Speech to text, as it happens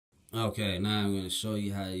Okay, now I'm going to show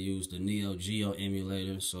you how to use the NeoGeo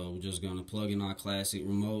emulator. So we're just going to plug in our classic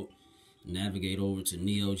remote, navigate over to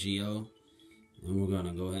NeoGeo, and we're going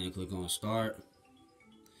to go ahead and click on start.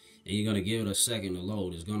 And you're going to give it a second to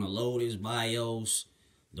load. It's going to load its BIOS,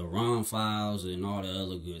 the ROM files, and all the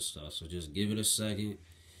other good stuff. So just give it a second.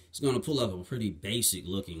 It's going to pull up a pretty basic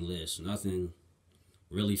looking list. Nothing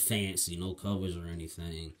really fancy, no covers or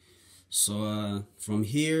anything. So from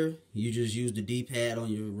here, you just use the D-pad on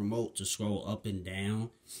your remote to scroll up and down.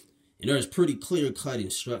 And there's pretty clear-cut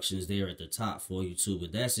instructions there at the top for you too,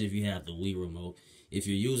 but that's if you have the Wii remote. If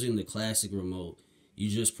you're using the classic remote, you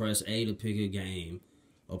just press A to pick a game,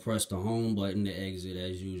 or press the home button to exit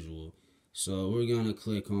as usual. So we're going to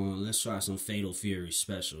click on, let's try some Fatal Fury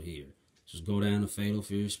Special here. Just go down to Fatal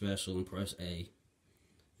Fury Special and press A.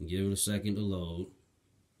 And give it a second to load.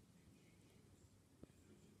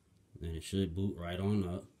 Then it should boot right on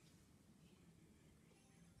up.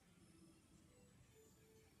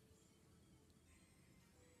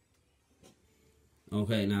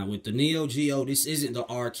 Okay, now with the NeoGeo, this isn't the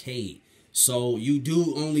arcade. So you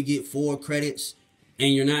do only get 4 credits,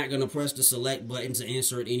 and you're not going to press the select button to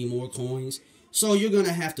insert any more coins. So you're going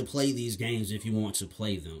to have to play these games if you want to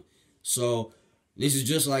play them. So this is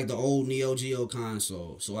just like the old NeoGeo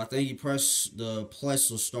console. So I think you press the plus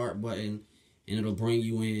or start button, and it'll bring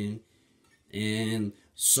you in. And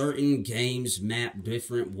certain games map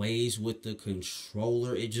different ways with the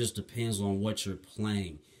controller. It just depends on what you're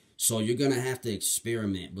playing. So you're going to have to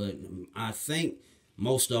experiment. But I think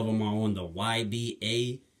most of them are on the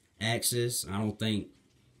YBA axis. I don't think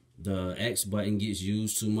the X button gets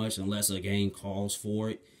used too much unless a game calls for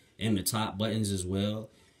it. And the top buttons as well.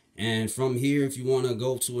 And from here, if you want to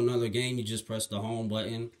go to another game, you just press the home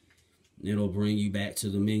button. It'll bring you back to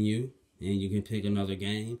the menu. And you can pick another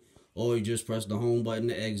game. Or you just press the home button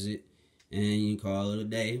to exit, and you call it a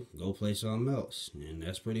day. Go play something else. And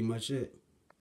that's pretty much it.